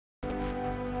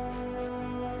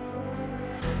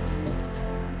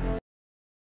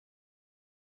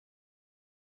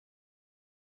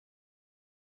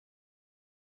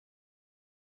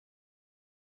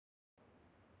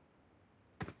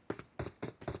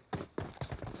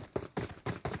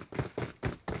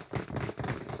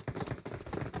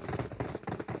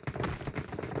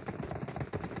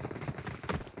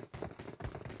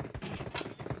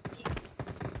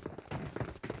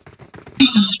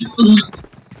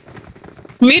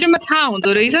मेरोमा थाहा हुँदो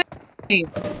रहेछ नि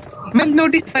मैले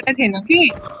नोटिस गरेको थिएन कि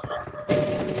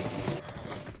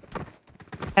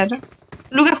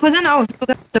लुगा खोज न हौ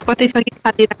लुगा कतै छ कि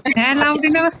खाली यहाँ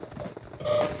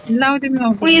लाउँदिन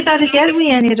उ यता रहेछ यार उ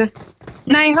यहाँनिर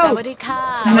नाइ हौ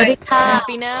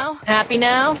Happy now? Happy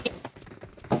now?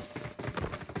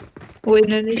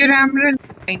 होइन त्यो रहेछ राम्रो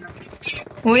छैन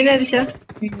होइन रहेछ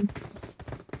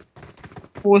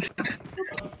होस्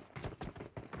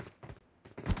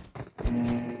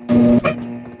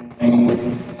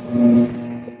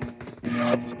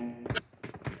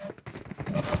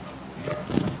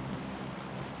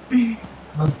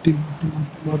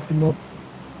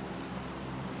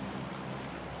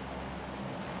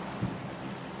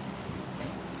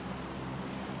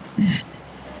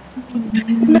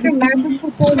मेरो म्याकबुकको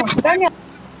फोन हुन्छ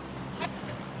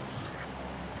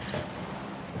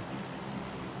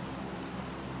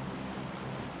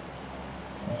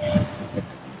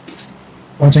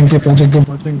नि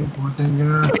पहुंचेंगे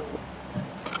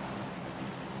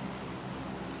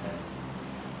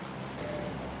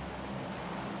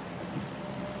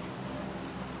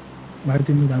भाइ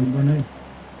तिमी धाम बनाई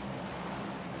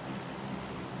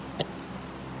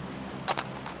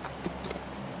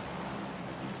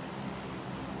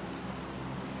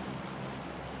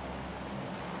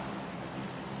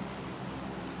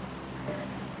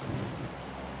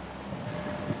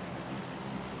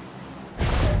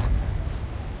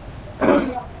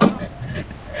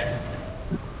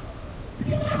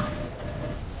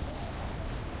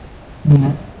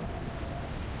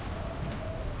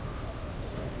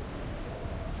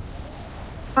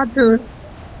हजुर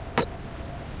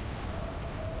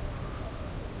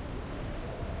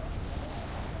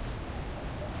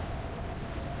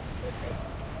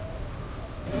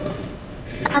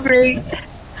Abre.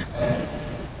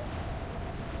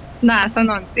 Nah,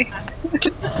 sonante.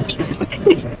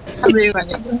 Abre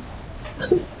भनेको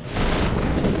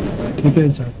ठिकै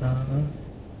छ त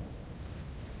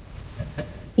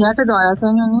यहाँ त झरा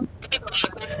छैन नि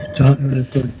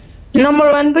नम्बर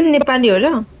 1 पनि नेपाली हो र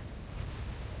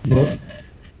हो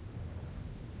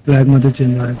फ्ल्याग मात्रै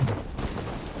चेन्ज गरेको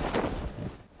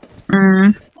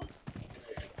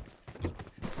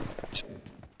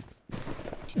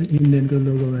इन्डियनको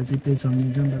लोगो भए चाहिँ त्यही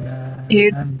सम्झिन्छ नि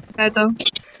त त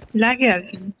लागिहाल्छ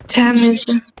नि छामेछ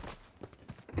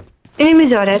एनिमी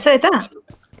झरेछ यता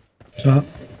छ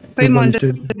खै मैले त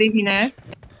देखिन यार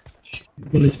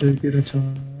पोलिस्टरतिर छ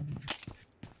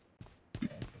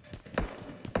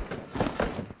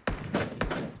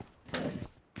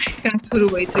कहाँ सुरु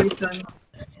भइसकेको छ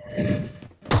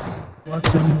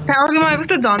अघि मलाई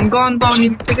कस्तो झन् गन पाउने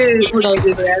बित्तिकै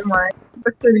उडाइदिएको यार मलाई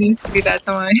कस्तो रिस उठिरहेको छ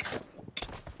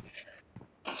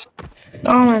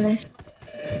मलाई भने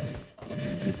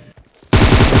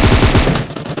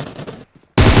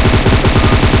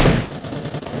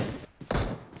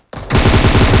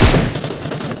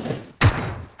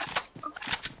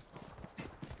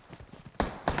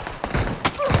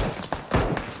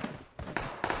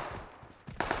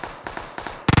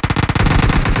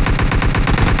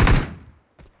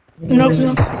No.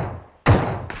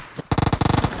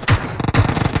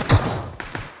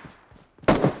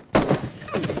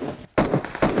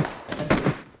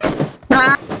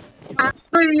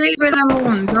 यही बेलामा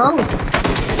हुन्छ हौ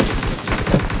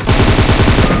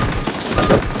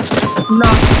ल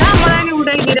मलाई नि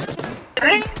उडाइदिएर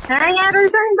यहाँ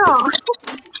रहेछ नि त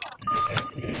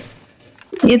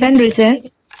यता नि रहेछ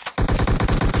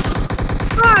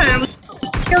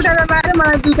एउटालाई मार्यो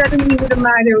मलाई दुईटा त मिलेर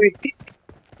मार्यो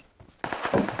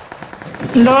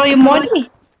ल यो मर्ने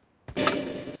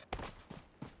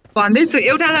भन्दैछु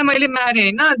एउटालाई मैले मारेँ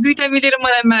होइन दुईटा मिलेर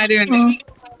मलाई मार्यो नि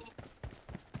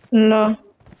ल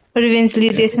रिभेन्ज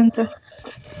लिँदैछ नि त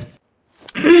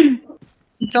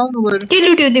जाउनु बरु के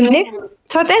लुट्यौ तिमीले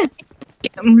छ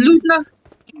त्यहाँ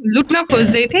लुट्न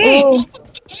खोज्दै थिएँ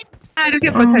आएर के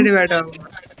पछाडिबाट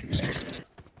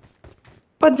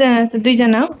कतिजना छ 2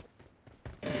 जना हो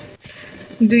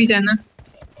 2 जना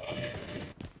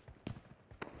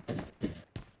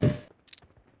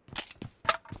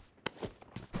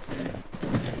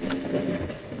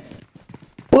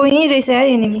ओ यही रहेछ यार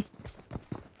एनिमी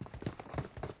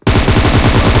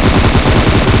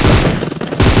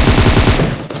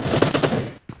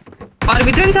और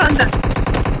भित्र नि छ अन्त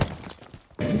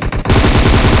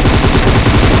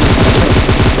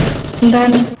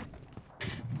दामी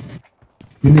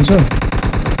फिनिस हो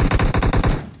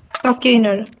सक्यो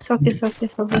यिनीहरू सक्यो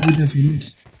सबै दुईटा फिनिस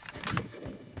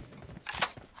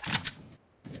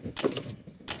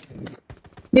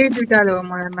यही दुईटाले हो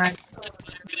मलाई मार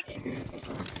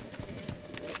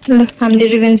ल हामीले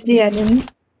रिभेन्ज लिइहाल्यौँ नि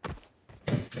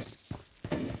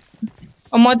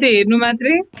म चाहिँ हेर्नु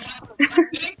मात्रै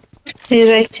हेर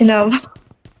एकछिन अब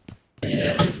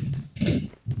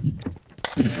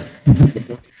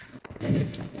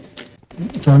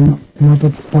चल म त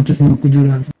 25 मा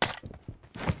कुदिरहेको छु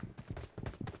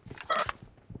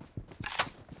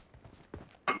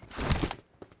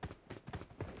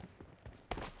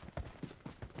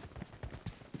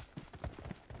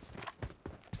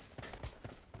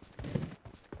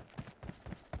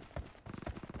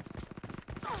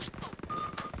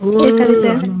खाली छ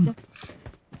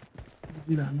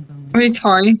कुदिरहनु काम उयो छ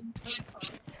है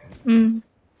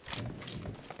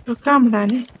काम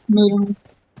लाने मेरो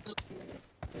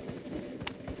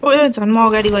ओयो झन् म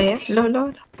अगाडि गएँ ल ल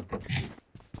ल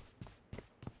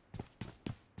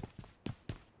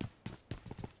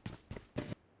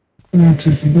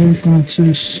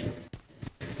काँचिस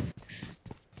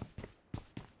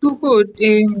टुको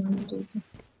ए रहेछ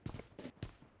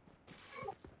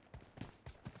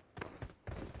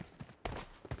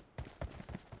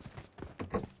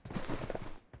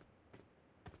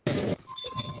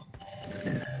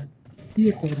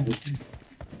के गर्नु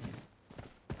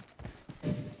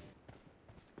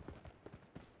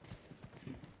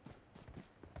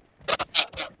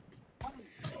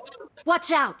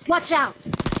Watch out! Watch out!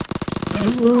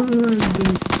 OYO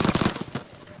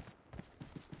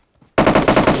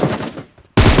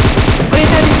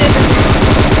खाली छ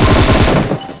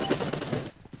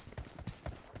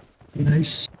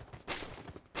नाइस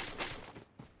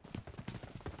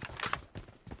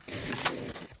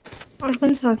अर्को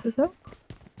पनि छ छ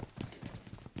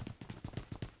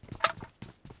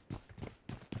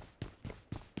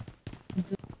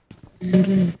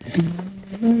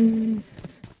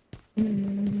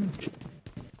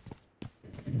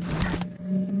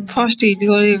फर्स्ट हिट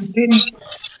गरे हुन्थ्यो नि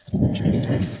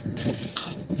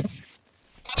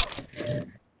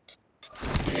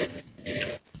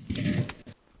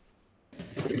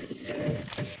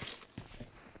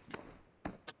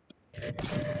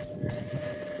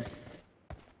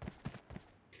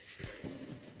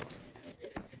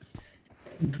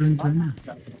ड्रिङ्क छैन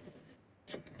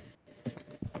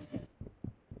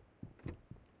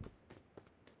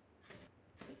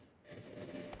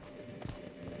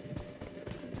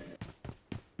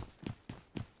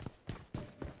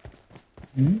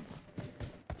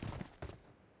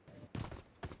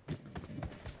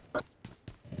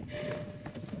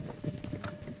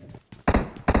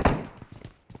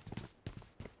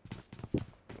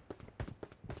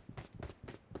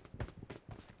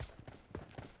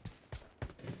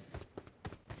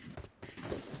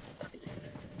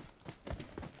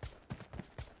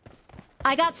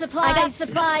I got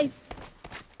supplies.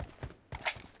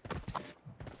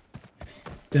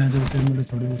 त्यहाँ जब चाहिँ मैले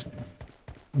छोडेको छु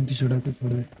 29 वटाको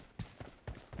छोडेँ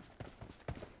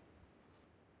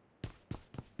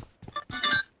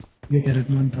यो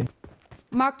हेरेटमा नि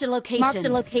Marked a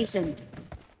location.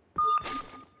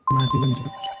 माथि पनि छ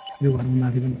यो घरमा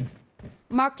माथि पनि छ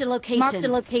Marked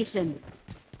a location.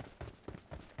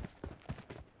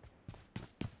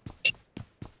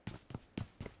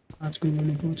 आजकल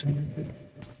मैले पो छैन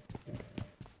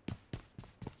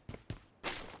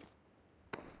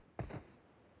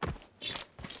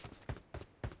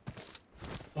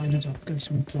पहिला झट्का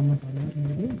स्मुथमा भनेर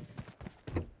मेरो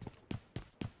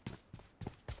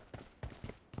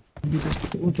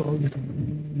ओ चल्दै छ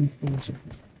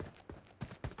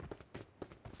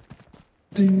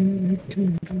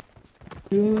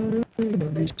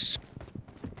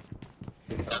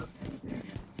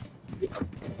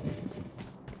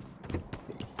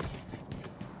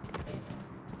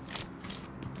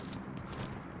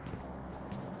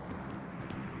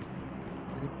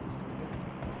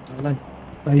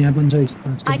यहाँ पनि छ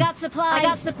I got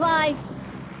supplies.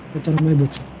 यतामै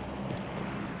बोक्छु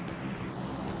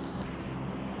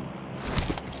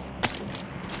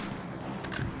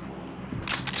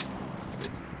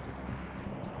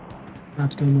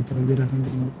आजकल म फर्किराख्नु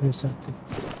यो साथी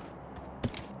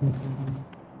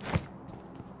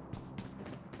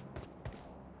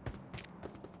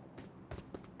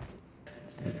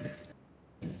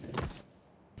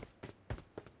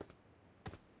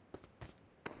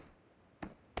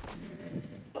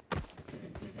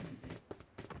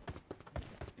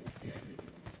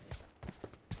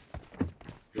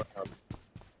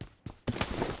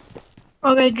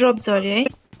अगाडि ड्रप छ अरे है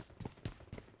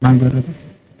माग गरेर त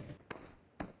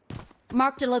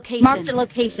Marked a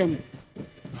location.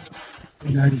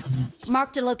 गाडी छैन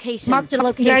Marked a location.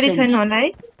 गाडी छैन होला है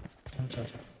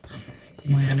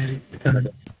म यहाँनिर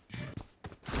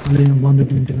अहिले यहाँ बन्दुक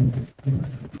लिन्छु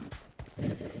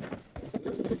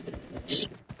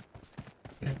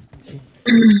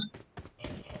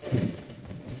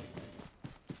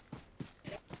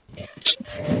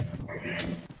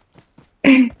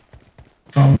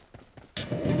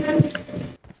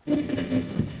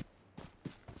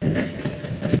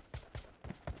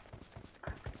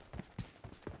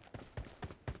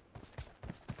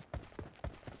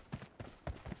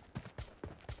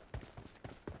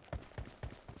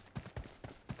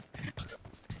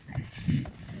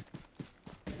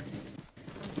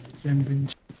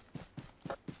च्याम्पियनशिप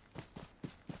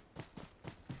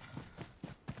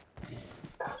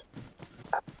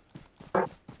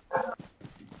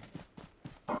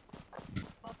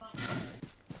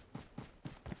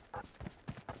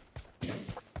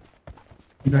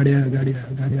गाडी आयो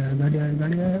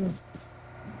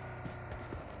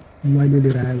मैले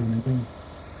लिएर आयो भनेको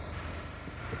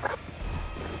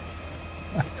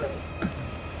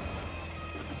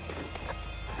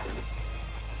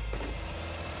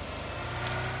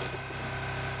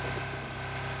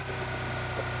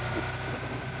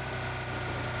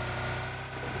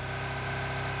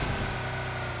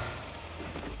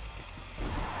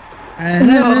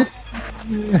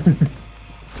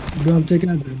ड्रप चाहिँ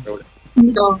कहाँ छ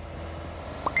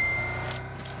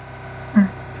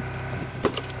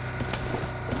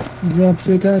ड्रप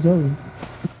चाहिँ कहाँ छ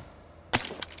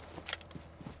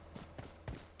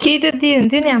के त दिए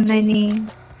हुन्थ्यो नि हामीलाई नि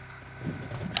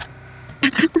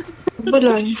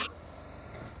बोलो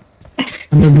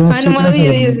हाम्रो ड्रप हैन मलाई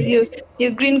यो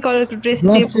ग्रीन कलरको ड्रेस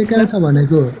ड्रप चाहिँ कहाँ छ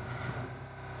भनेको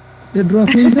यो ड्रप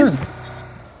नै छ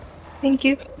थ्यांक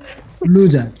यू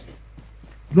लुजा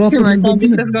ड्रप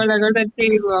डिस्कस गर्दा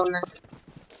त्यही हो आउला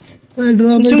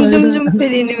ड्रप जुम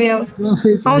फेरि नि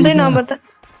आउँदैन अब त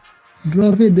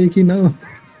ड्रपै देखिन ओ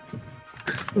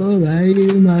भाइ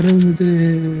मारो मुझे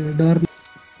डर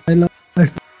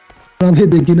ड्रपै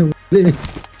देखिन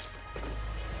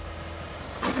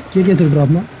के थियो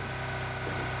ड्रपमा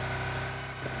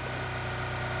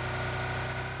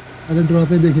अरे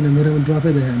ड्रपै देखिन मेरोमा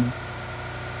ड्रपै देखेन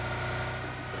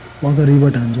म त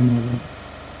रिभर्ट हान्छु म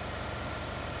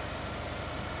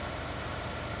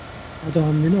आज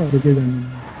आउँदैन अरू के जान्दैन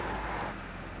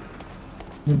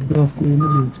ड्रप कुनै नै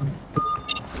दिन्छ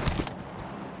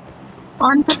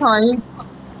अन्त छ है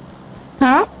ह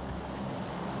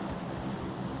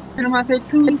तेरोमा चाहिँ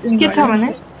के छ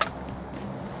भने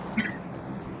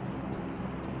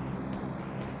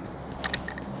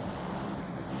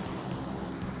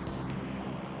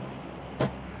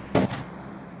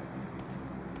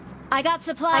I got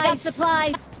supplies.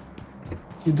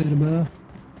 किधर बा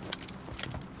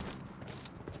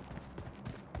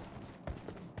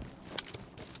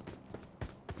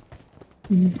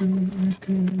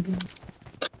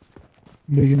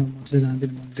लेकिन म चाहिँ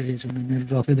जान्दिनँ मैले देखेको छु मेरो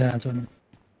ड्रपै देखाएको छ नि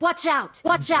Watch out.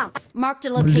 Marked a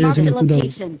Marked a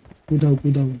location. कुदाउ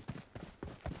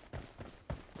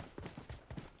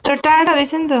तर टाढा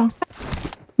रहेछ नि त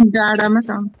डाँडामा छ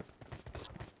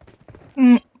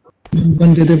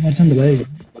पनि त्यतै पर्छ नि त भाइ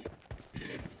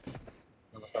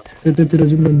त्यतैतिर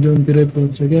जुन जोनतिरै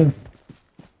पर्छ क्या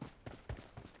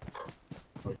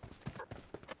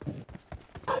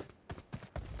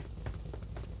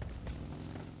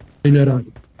लिएर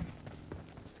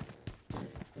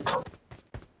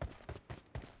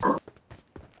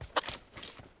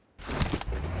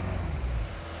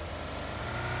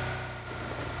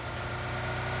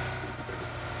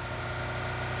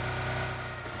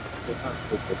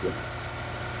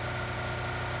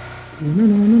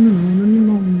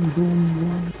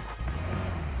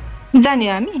जाने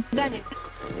हो हामी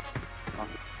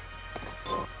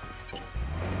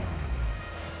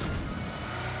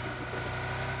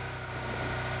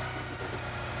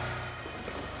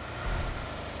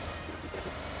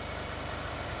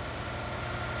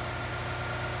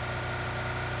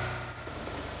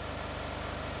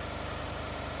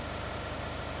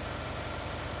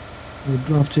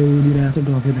ड्रप चाहिँ उडिरहेको छ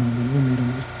ड्रपै देखाउँदैन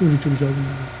मेरोमा यस्तो रिस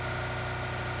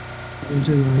उठ्छ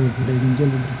फुटाइदिन्छ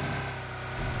नि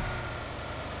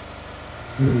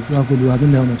ड्रपको धुवा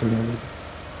पनि ल्याउन छोड्यो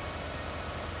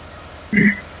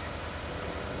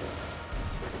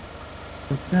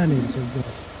कहाँनिर छ ड्रप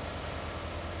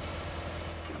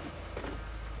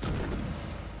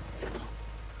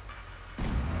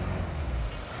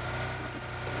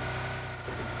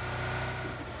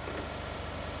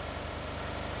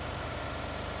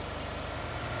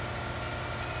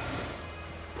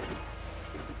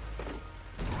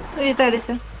यता रहेछ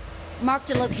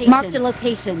Marked a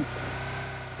location.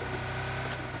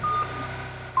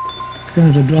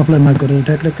 कहाँ छ ड्रपलाई मार्क गरेर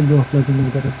ट्याक्कै ड्रपलाई चाहिँ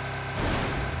मार्क गरेर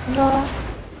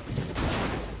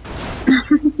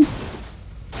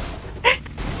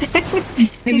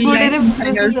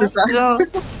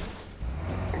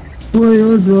यो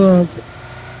ड्रप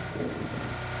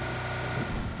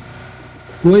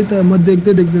कोही त म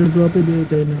देख्दै ड्रपै दिएको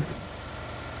छैन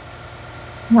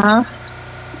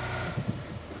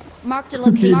Marked a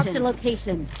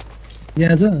location.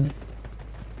 यहाँ छ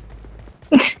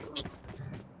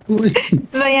कोही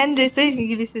ल यहाँ नि रहेछ है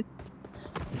इङ्ग्लिस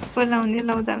बोलाउने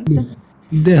लाउँदा हुन्छ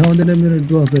देखाउँदैन मेरो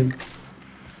ड्रपै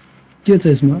के छ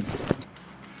यसमा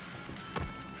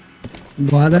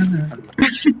भएन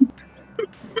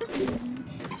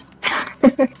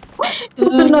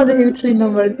कस्तो नदेखेको 3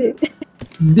 नम्बर चाहिँ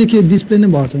देखे डिस्प्ले नै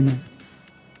भएको छैन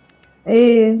ए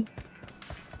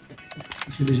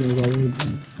त्यसले चाहिँ अब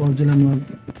पब्जीलाई म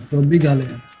रब्बी गाले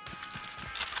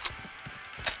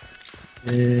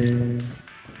ए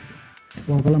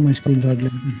पकला म स्क्रिनशट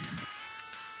लिन्छु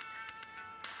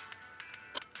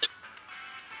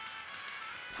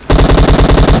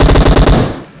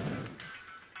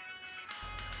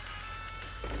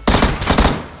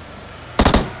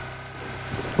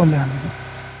कसले हानेको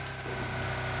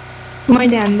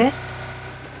मैले हान्दै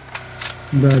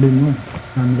गाडीमा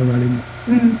हाम्रो गाडीमा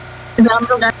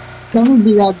हाम्रो गाडी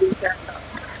बिगारिदिन्छ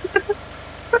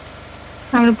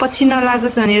हाम्रो पछि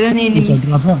नलागोस् भनेर नि नि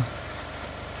drop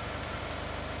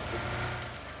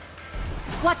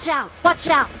Watch out! Watch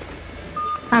out!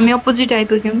 हामी अपोजिट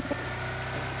आइपुग्यौँ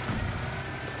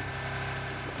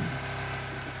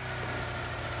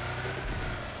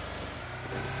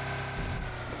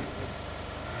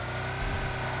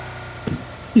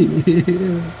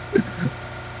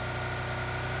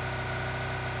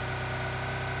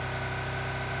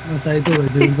साइतो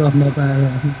भएपछि गर्न पाएर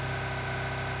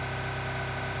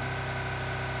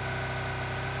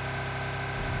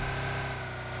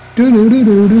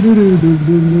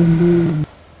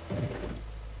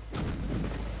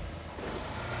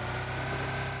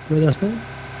जस्तो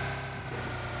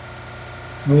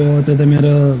हो त्यो त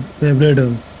मेरो फेभरेट हो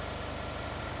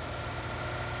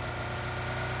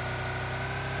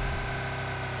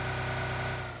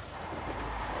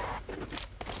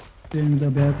Change the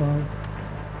back out.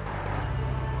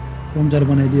 Puncture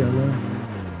बनाइदियो होला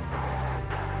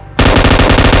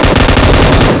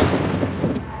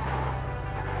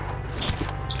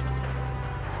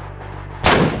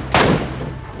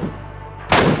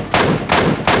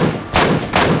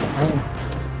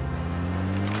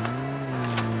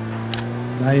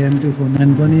भाइ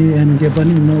M249 पनि MK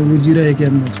पनि न उजी र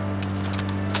AKM छ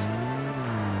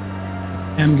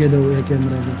MK दो AKM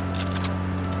र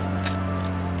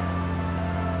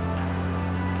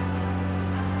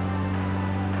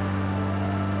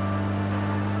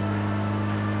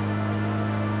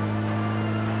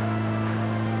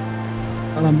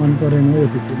मलाई मन परेन हो यो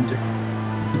 15 चाहिँ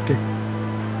ओके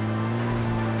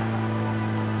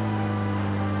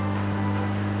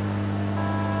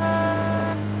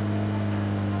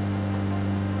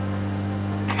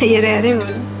हेरे हेरे हो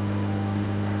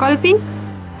कल्पी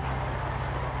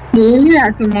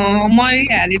हेरिरहेको छु म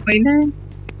मरिहालेँ पहिला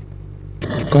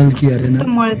कल्की हेरेन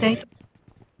मर्दै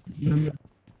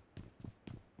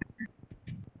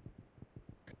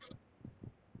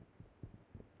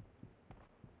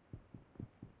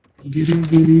गिरी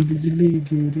गिरी बिजुली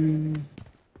गिरी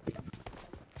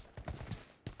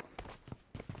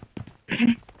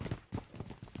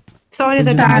सरी त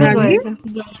टाढा गएछ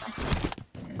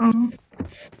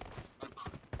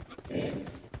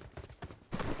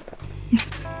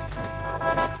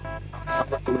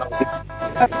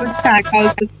कल्पुस्ता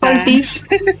कल्पी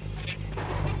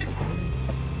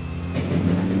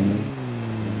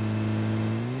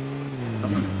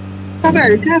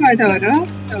तपाईँहरू कहाँबाट हो र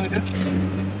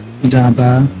झापा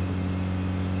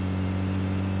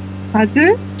हजुर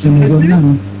सुनेको न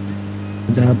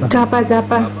झापा झापा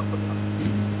झापा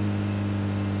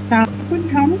कुन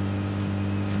ठाउँ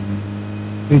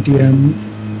पेटीएम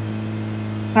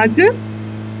हजुर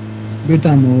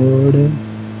बिर्ता मोड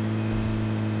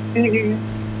ए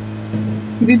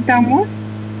बित्तामो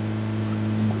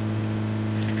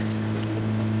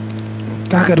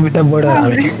काकर बिटा बडा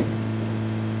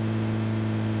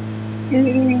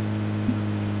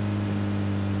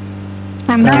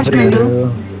हामी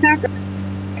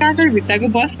काकर भित्ताको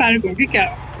बस पार्क हो कि क्या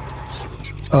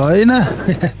होइन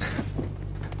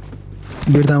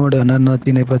बिर्ता मोड हुन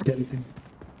नचिनेपछि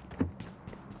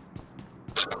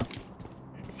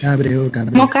काभ्रे हो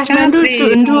काभ्रे म काठमाडौँ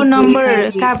रो नम्बर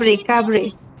काभ्रे काभ्रे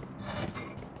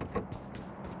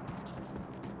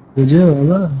बुझ्यो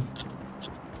अब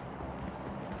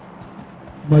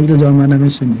मैले त जमानामै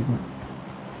सुनेको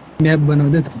म्याप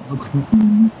बनाउँदै थालेको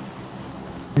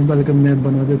नेपालको म्याप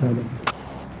बनाउँदै थालेको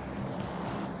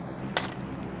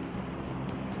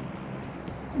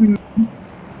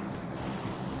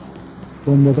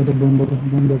बम्बको त बम्बको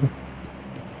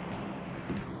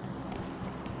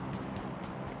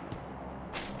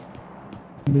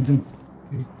बुझ्यौँ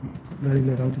गाडी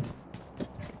लिएर आउँछ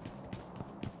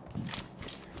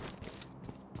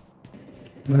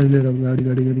गाडी लिएर आऊ गाडी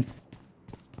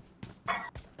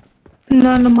ल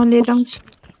ल म लिएर आउँछु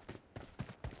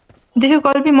देख्यो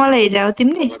कल्पी मलाई हेरे हो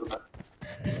तिमीले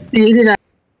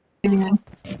हेरिरहेको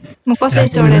म कसरी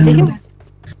चढाइ देख्यौ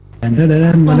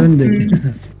मलाई पनि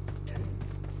देखेँ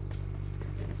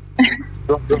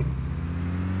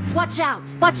Watch out!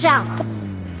 Watch out!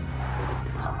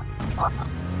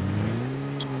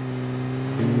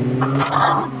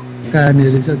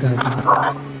 कहाँनिर छ कहाँ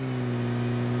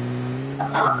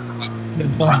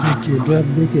ड्रप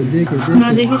देखे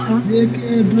नजिकै छ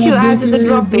त्यो आज त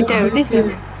ड्रप भेट्यो नि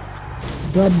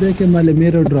ड्रप देखेँ मैले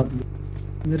मेरो ड्रप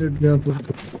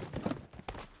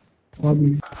अब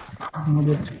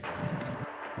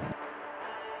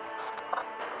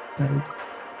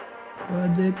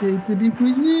देखे इतनी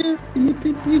खुशी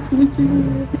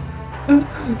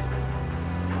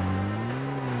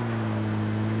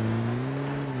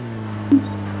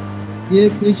ये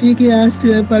खुशी की आंसू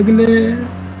है पगले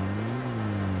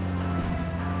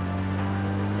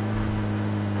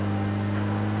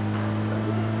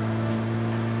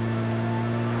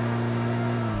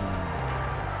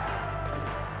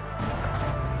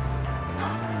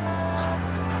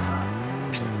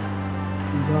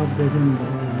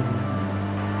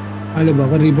अहिले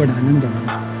भर्खर रिपोर्ट हान्यो नि त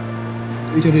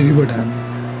दुईचोटि रिपोर्ट हान्यो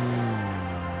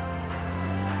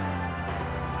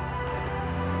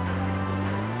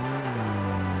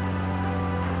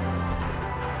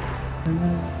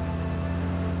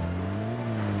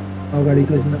अगाडि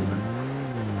कसो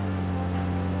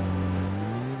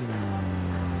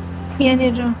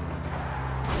यहाँनिर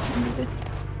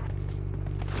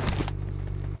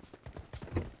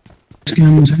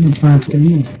स्क्याम छैन 5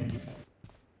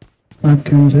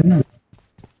 क्याम छैन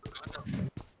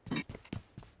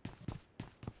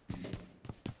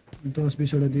दस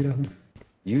 20 वटा दिइराख्नु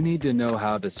You need to know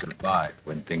how to survive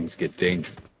when things get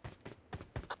dangerous.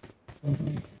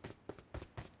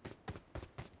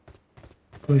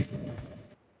 खोइ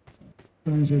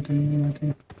कहाँ छ त्यो माथि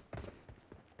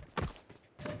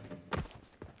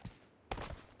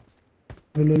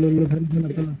ल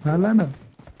फाला न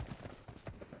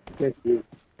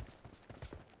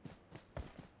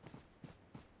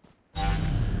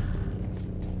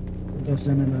 10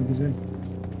 जना बाँकी छ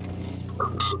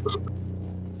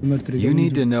You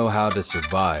need to know how to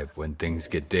survive when things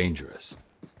get dangerous.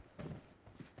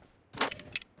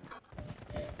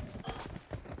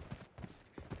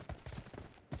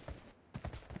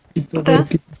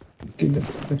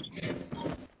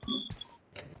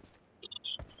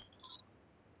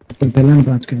 Pelan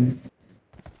 5 के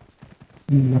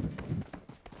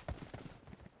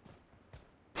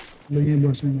लो ये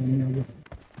बस में नहीं आगे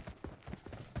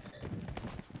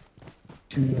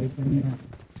चिंगाई पनि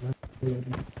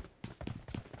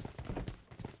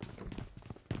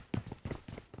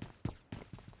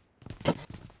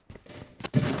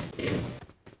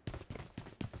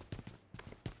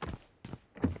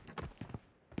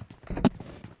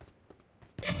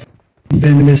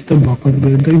बेनलेस त भक्कत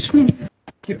गर्दैछु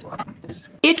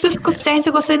एटको स्कोप चाहिन्छ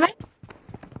कसैलाई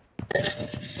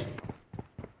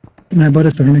मैं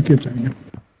बरस छैन के छैन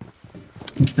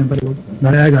स्नाइपर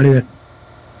गाडी आयो गाडी आयो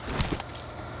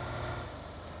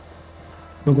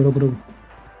रुको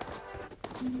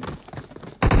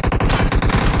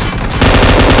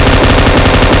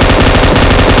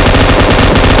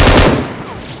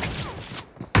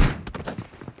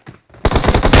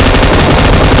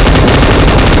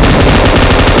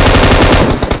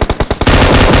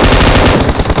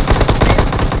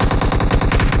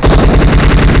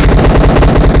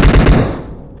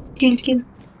किल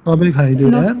अबे खाइदियो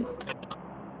यार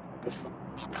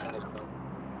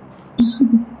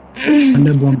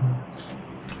अंडर बम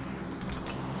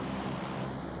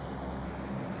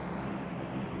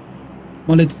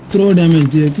मलाई त्यत्रो ड्यामेज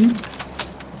दियो कि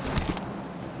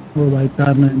ओ भाइ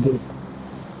कार नै दियो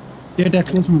एटैक्स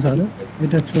को छ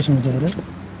अरे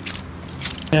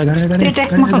या गाडी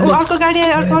एटैक्स मा ओ अर्को गाडी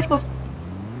आयो अर्को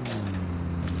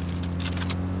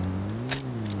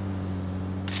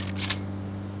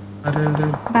अरे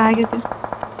भाग्यो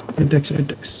त्यो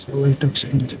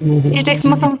एटैक्स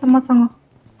मसँग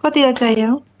कतिलाई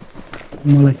चाहियो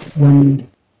मलाई 1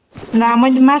 मिनेट ला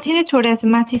मैले माथि नै छोडेको छु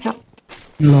माथि छ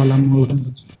ल म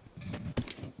उठाउँछु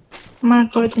मार्क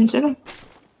गरिदिन्छु ल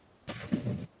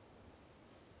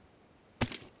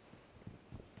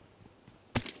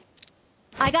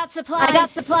I got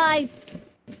supplies.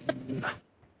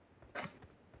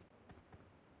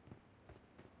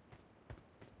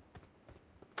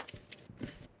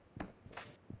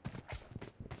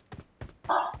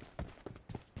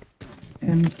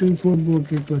 M24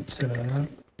 बोकेको छ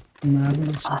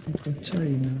मार्न सकेको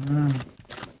छैन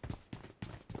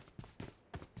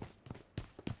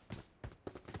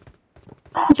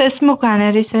स्मोक हाने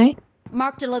रहेछ है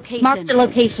Marked a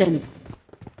location.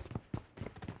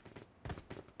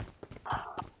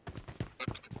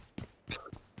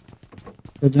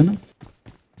 कतिजना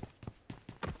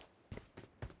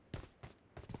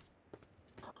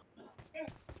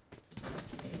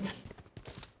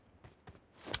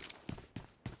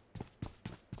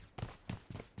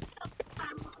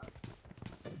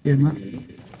केमा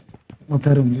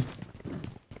 18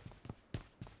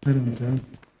 हुन्छ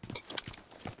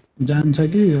जान्छ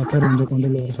कि 18 हुन्छ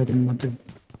कन्ट्रोल गर्न सक्नु मात्रै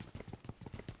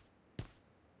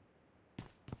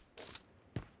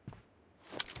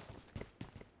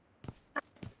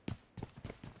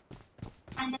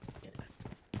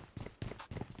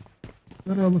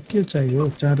तर अब के चाहियो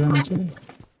 4 जना छ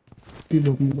के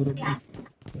बोक्नु पर्यो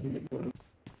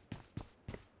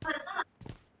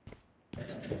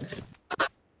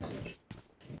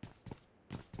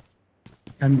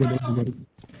काम गर्नु पर्यो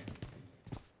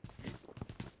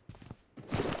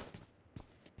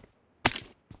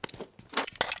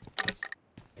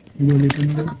गोली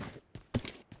पनि गयो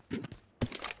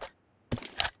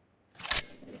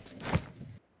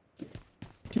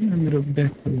किन मेरो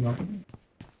ब्याग फुल भएको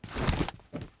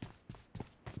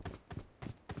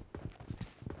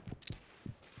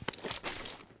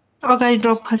अगाडि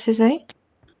ड्रप खसेछ है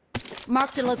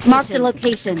Marked a location. Marked a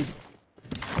location.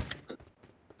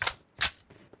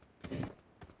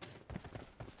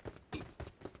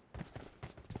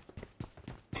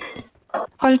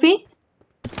 Kalpi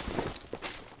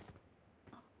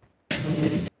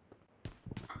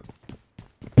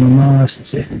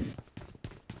नमस्ते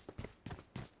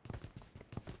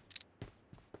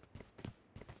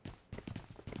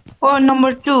ओ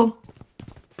नम्बर 2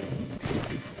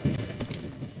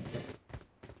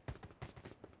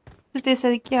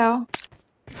 त्यसरी क्या हो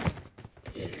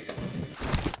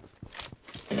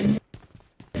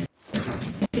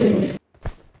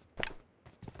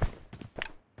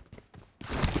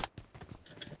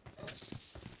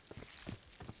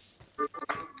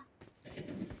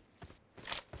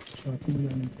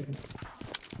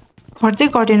घट्दै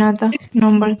घटेन त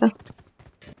नम्बर त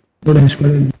थोड़ा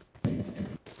स्क्वायर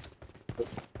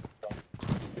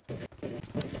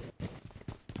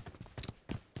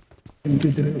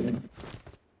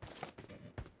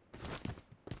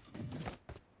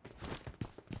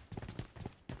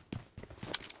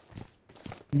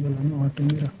ऑटो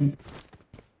में रखूं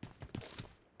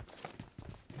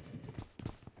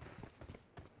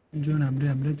जो हमरे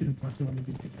हमरे तेरे पास वाले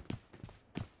की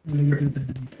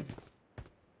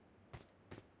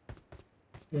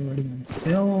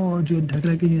जो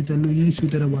ढकरा के यहाँ चलो यही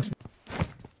सुतेर बस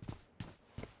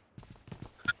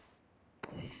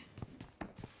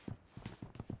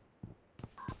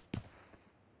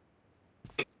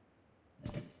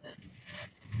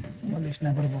मैले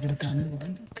स्नाइपर बोकेर काम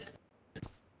गर्नु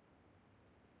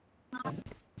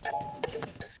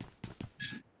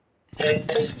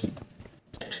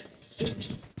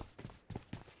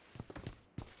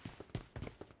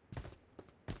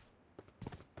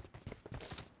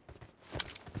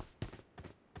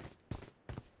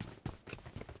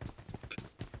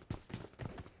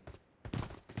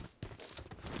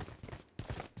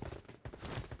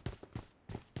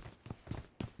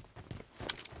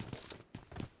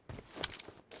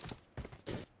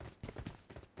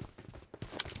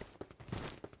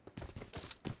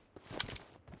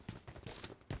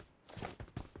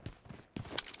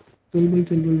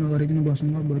चलबुल नगरिकन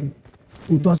बस्नु बरु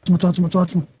उ चर्चमा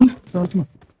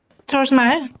चर्चमा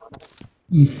है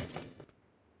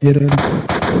हेर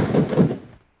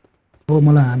हो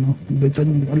मलाई हान्नु बेचन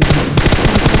बोले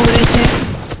छे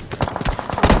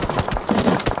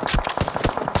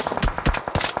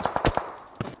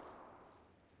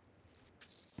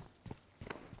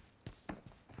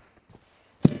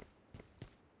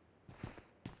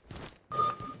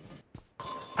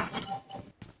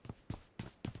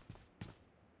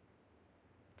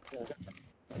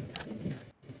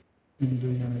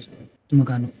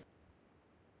मकान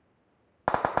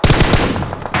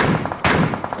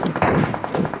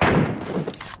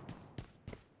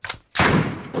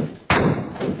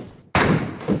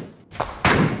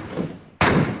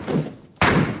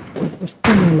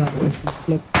कस्तो नलाग्यो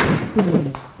मतलब कस्तो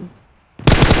नलाग्यो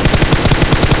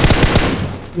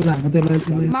त्यो लानु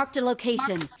त्यसलाई Marked a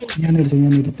location. यहाँनिर छ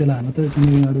यहाँनिर त्यसलाई हान त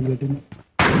तिमी अडु भेटेन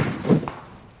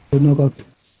नकआउट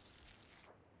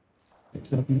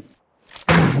सक्ने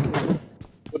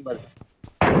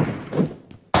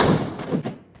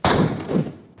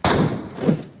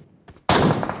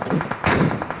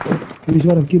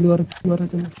किल गर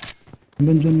त्यसलाई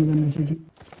बेन्जनमा जानु सक्छ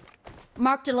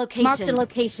Marked a location. Marked a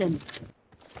location.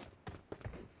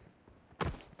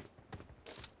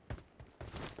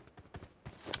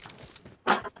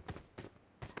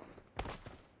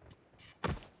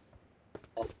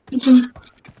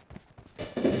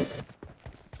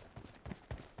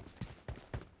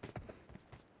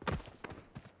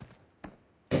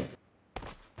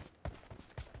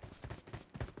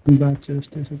 बात चाहिँ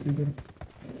जस्तै छ त्यो कुरा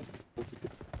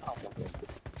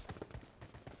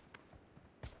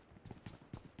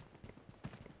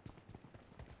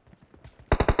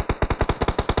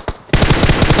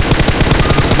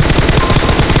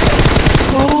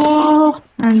Oh,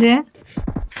 ande.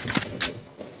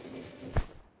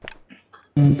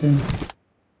 Okay.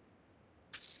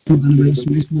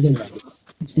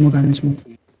 Smoke आने smoke.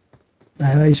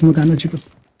 आया smoke आना चिको.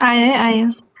 आयो.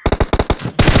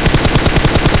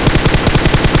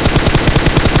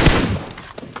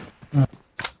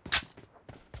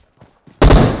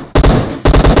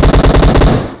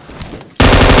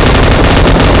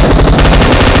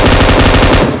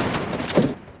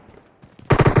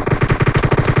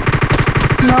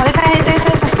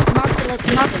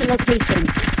 Mark the location.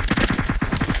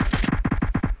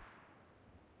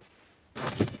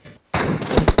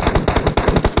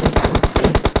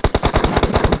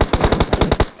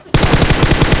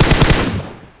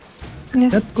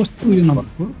 That कस्तो उयो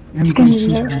नभएको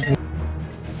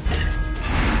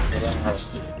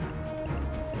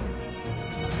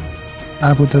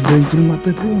आफू त 2 किल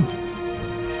मात्रै थियो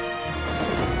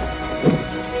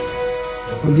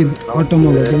अघि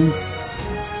अटोमा भयो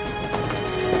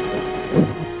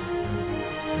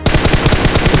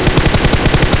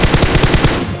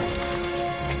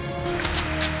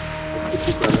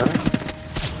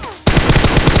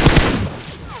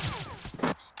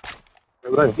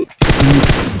Right.